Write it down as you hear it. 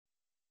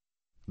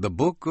The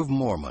Book of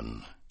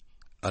Mormon,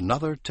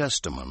 Another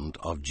Testament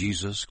of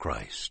Jesus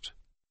Christ.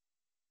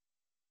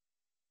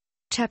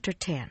 Chapter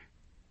 10.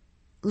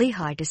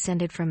 Lehi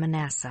descended from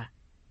Manasseh.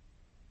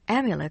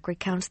 Amulek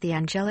recounts the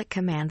angelic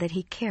command that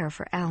he care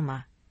for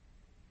Alma.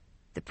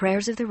 The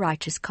prayers of the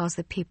righteous cause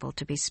the people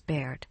to be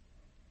spared.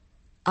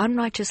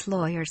 Unrighteous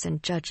lawyers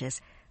and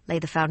judges lay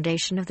the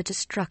foundation of the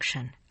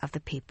destruction of the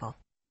people.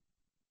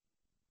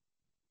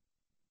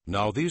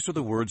 Now these are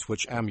the words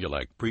which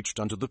Amulek preached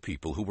unto the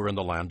people who were in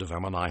the land of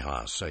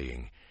Ammonihah,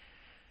 saying,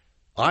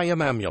 I am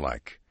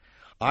Amulek.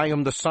 I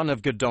am the son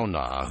of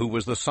Gedonah, who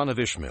was the son of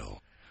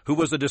Ishmael, who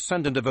was a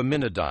descendant of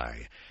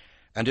Aminadai.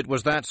 And it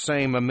was that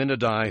same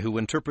Aminadai who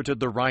interpreted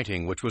the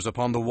writing which was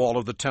upon the wall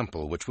of the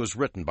temple, which was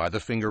written by the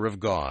finger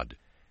of God.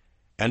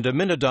 And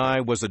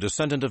Aminadai was a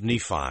descendant of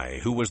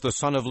Nephi, who was the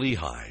son of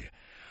Lehi,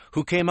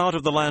 who came out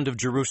of the land of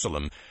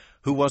Jerusalem,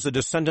 who was a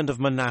descendant of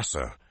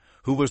Manasseh,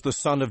 who was the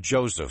son of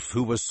Joseph,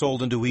 who was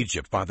sold into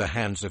Egypt by the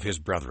hands of his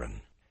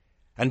brethren.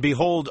 And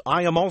behold,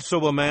 I am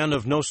also a man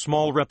of no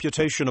small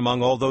reputation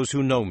among all those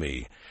who know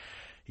me.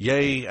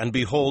 Yea, and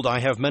behold,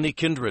 I have many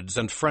kindreds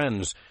and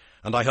friends,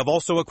 and I have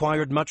also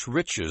acquired much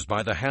riches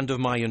by the hand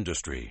of my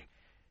industry.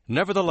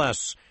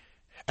 Nevertheless,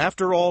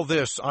 after all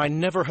this, I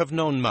never have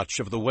known much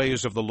of the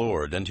ways of the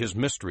Lord, and his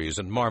mysteries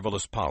and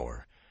marvelous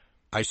power.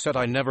 I said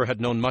I never had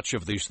known much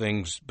of these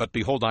things, but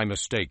behold, I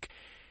mistake.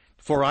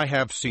 For I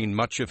have seen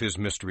much of his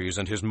mysteries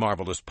and his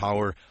marvelous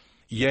power,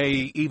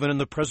 yea, even in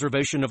the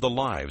preservation of the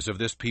lives of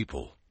this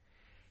people.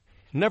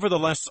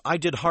 Nevertheless, I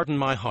did harden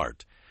my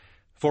heart,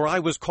 for I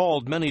was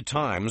called many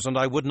times, and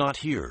I would not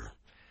hear.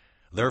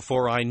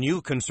 Therefore I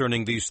knew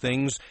concerning these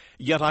things,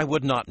 yet I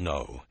would not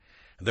know.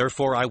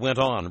 Therefore I went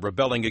on,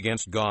 rebelling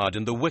against God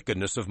in the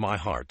wickedness of my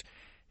heart,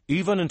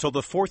 even until the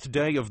 4th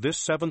day of this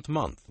 7th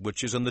month,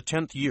 which is in the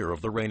 10th year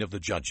of the reign of the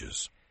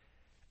judges.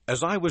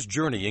 As I was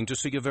journeying to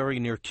see a very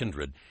near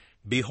kindred,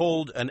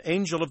 behold, an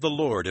angel of the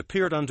Lord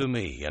appeared unto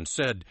me, and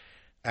said,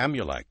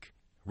 Amulek,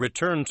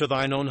 return to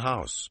thine own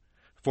house,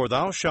 for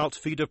thou shalt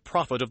feed a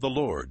prophet of the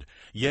Lord,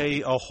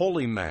 yea, a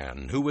holy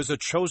man, who is a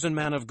chosen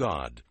man of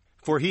God.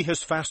 For he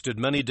has fasted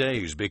many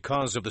days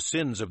because of the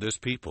sins of this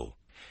people.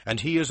 And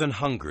he is an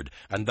hungered,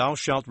 and thou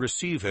shalt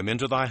receive him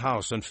into thy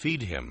house, and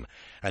feed him,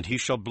 and he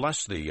shall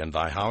bless thee in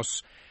thy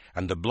house,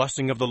 and the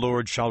blessing of the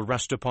Lord shall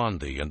rest upon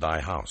thee in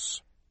thy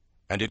house.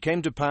 And it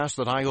came to pass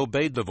that I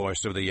obeyed the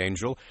voice of the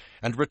angel,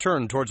 and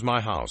returned towards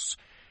my house.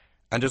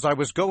 And as I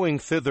was going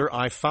thither,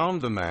 I found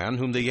the man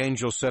whom the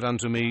angel said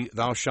unto me,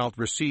 Thou shalt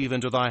receive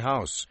into thy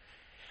house.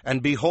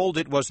 And behold,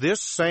 it was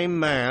this same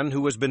man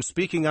who has been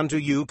speaking unto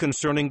you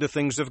concerning the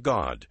things of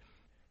God.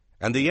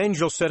 And the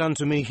angel said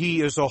unto me,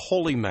 He is a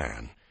holy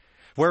man.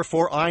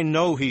 Wherefore I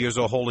know he is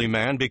a holy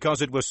man,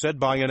 because it was said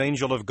by an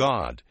angel of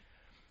God.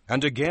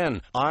 And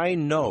again, I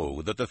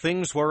know that the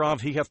things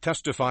whereof he hath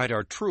testified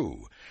are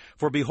true.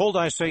 For behold,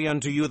 I say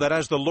unto you, that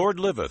as the Lord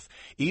liveth,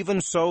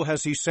 even so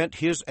has he sent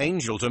his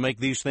angel to make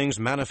these things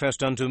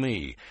manifest unto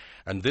me.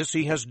 And this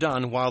he has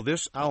done while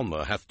this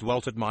Alma hath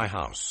dwelt at my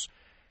house.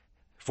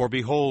 For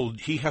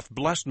behold, he hath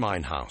blessed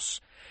mine house.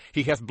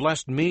 He hath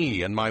blessed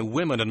me, and my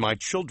women, and my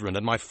children,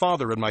 and my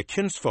father, and my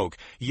kinsfolk.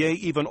 Yea,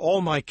 even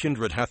all my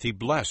kindred hath he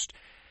blessed.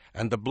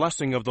 And the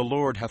blessing of the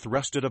Lord hath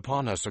rested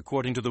upon us,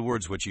 according to the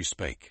words which he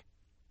spake.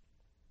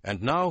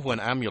 And now when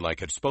Amulek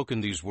had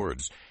spoken these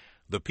words,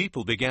 the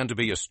people began to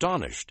be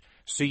astonished,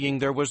 seeing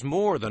there was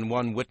more than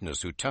one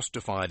witness who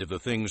testified of the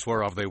things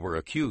whereof they were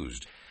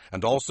accused,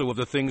 and also of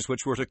the things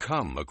which were to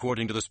come,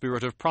 according to the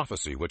spirit of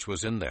prophecy which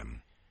was in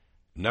them.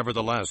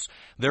 Nevertheless,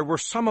 there were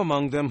some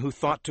among them who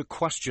thought to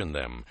question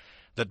them,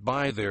 that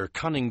by their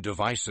cunning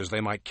devices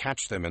they might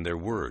catch them in their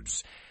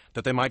words,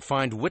 that they might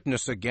find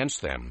witness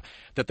against them,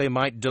 that they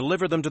might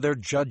deliver them to their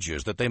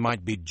judges, that they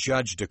might be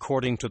judged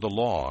according to the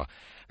law,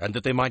 and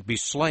that they might be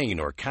slain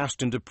or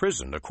cast into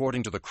prison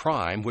according to the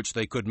crime which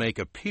they could make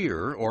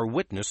appear or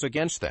witness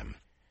against them.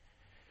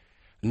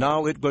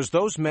 Now it was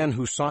those men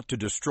who sought to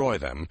destroy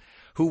them,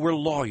 who were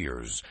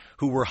lawyers,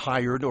 who were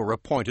hired or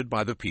appointed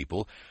by the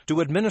people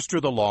to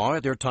administer the law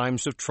at their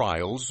times of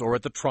trials or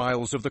at the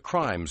trials of the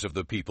crimes of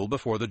the people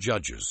before the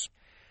judges.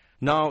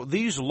 Now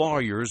these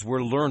lawyers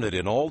were learned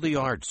in all the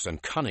arts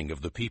and cunning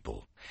of the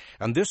people,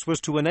 and this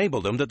was to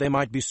enable them that they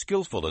might be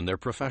skillful in their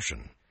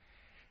profession.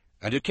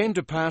 And it came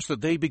to pass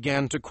that they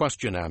began to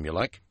question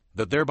Amulek,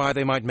 that thereby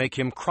they might make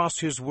him cross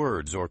his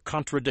words or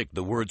contradict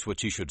the words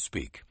which he should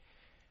speak.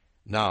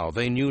 Now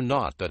they knew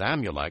not that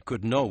Amulek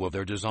could know of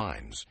their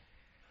designs.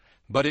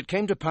 But it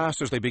came to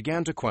pass, as they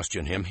began to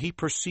question him, he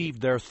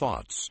perceived their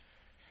thoughts.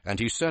 And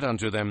he said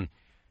unto them,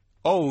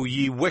 O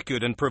ye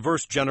wicked and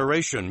perverse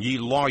generation, ye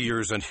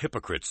lawyers and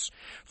hypocrites!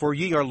 For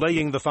ye are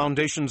laying the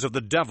foundations of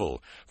the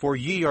devil, for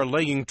ye are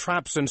laying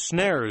traps and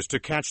snares to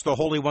catch the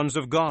holy ones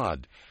of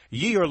God.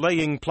 Ye are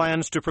laying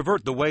plans to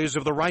pervert the ways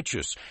of the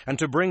righteous, and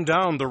to bring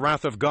down the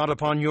wrath of God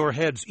upon your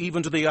heads,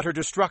 even to the utter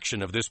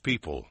destruction of this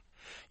people.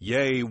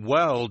 Yea,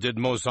 well did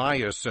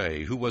Mosiah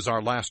say, who was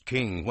our last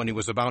king, when he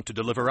was about to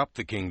deliver up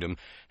the kingdom,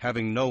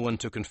 having no one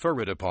to confer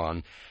it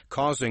upon,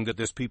 causing that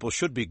this people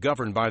should be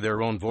governed by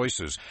their own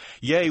voices.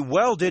 Yea,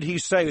 well did he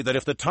say that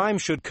if the time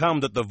should come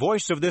that the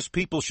voice of this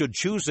people should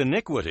choose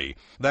iniquity,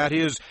 that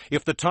is,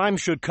 if the time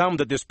should come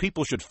that this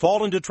people should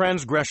fall into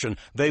transgression,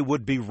 they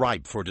would be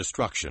ripe for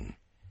destruction.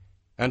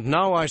 And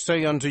now I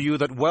say unto you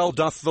that well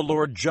doth the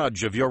Lord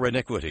judge of your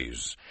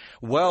iniquities.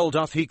 Well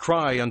doth he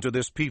cry unto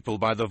this people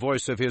by the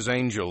voice of his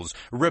angels,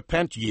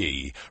 Repent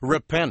ye,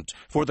 repent,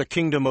 for the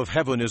kingdom of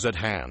heaven is at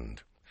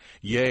hand.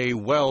 Yea,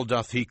 well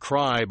doth he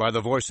cry by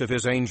the voice of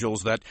his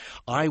angels that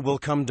I will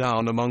come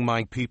down among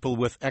my people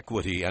with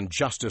equity and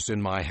justice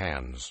in my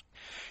hands.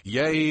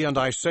 Yea, and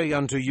I say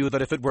unto you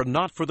that if it were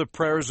not for the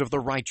prayers of the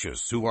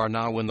righteous who are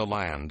now in the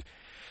land,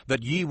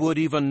 that ye would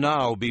even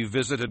now be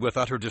visited with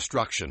utter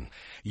destruction,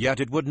 yet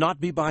it would not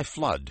be by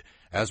flood,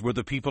 as were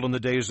the people in the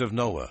days of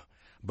Noah,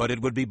 but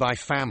it would be by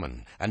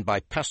famine, and by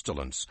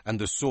pestilence, and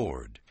the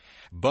sword.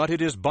 But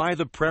it is by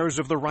the prayers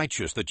of the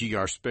righteous that ye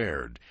are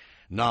spared.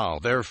 Now,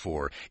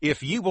 therefore,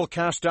 if ye will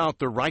cast out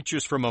the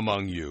righteous from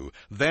among you,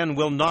 then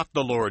will not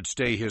the Lord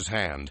stay his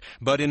hand,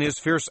 but in his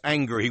fierce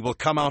anger he will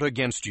come out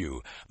against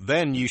you.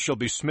 Then ye shall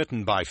be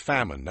smitten by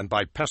famine, and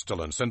by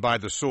pestilence, and by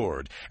the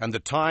sword, and the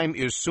time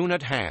is soon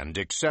at hand,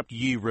 except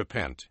ye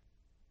repent.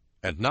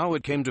 And now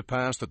it came to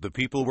pass that the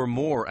people were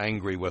more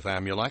angry with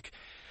Amulek,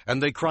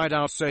 and they cried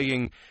out,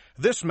 saying,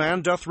 This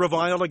man doth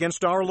revile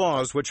against our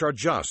laws which are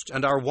just,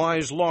 and our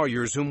wise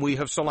lawyers whom we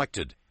have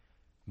selected.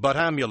 But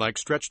Amulek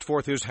stretched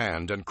forth his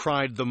hand, and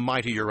cried the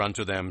mightier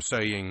unto them,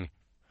 saying,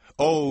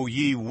 O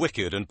ye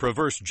wicked and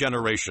perverse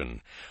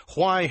generation,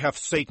 why hath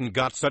Satan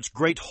got such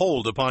great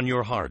hold upon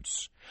your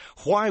hearts?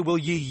 Why will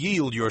ye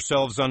yield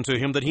yourselves unto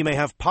him, that he may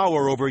have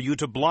power over you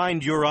to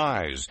blind your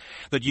eyes,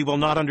 that ye will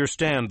not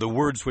understand the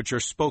words which are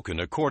spoken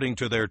according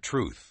to their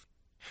truth?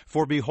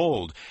 For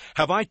behold,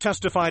 have I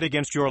testified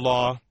against your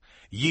law?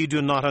 Ye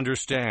do not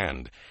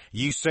understand.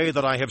 Ye say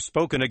that I have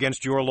spoken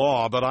against your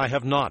law, but I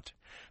have not.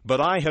 But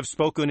I have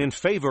spoken in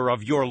favor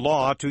of your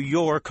law to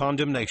your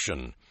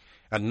condemnation.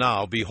 And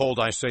now, behold,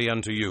 I say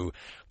unto you,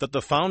 that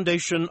the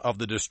foundation of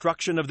the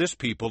destruction of this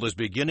people is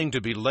beginning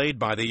to be laid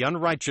by the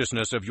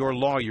unrighteousness of your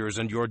lawyers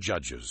and your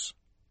judges.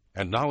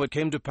 And now it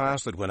came to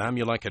pass that when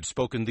Amulek had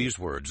spoken these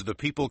words, the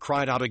people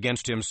cried out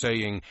against him,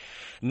 saying,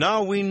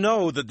 Now we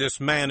know that this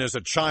man is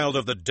a child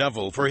of the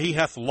devil, for he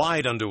hath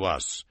lied unto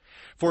us.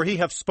 For he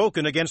hath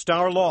spoken against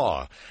our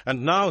law,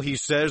 and now he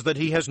says that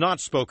he has not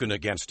spoken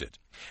against it.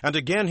 And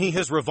again he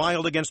has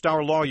reviled against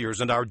our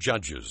lawyers and our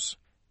judges.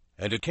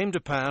 And it came to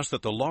pass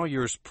that the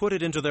lawyers put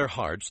it into their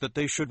hearts that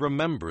they should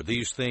remember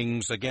these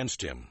things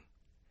against him.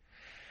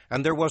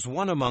 And there was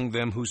one among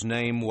them whose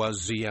name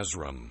was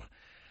Zeezrom.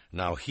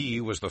 Now he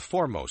was the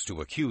foremost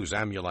to accuse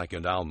Amulek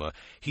and Alma,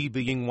 he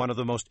being one of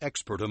the most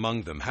expert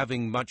among them,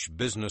 having much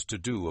business to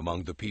do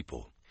among the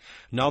people.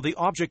 Now the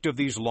object of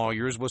these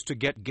lawyers was to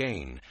get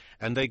gain,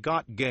 and they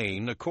got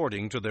gain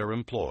according to their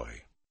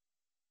employ.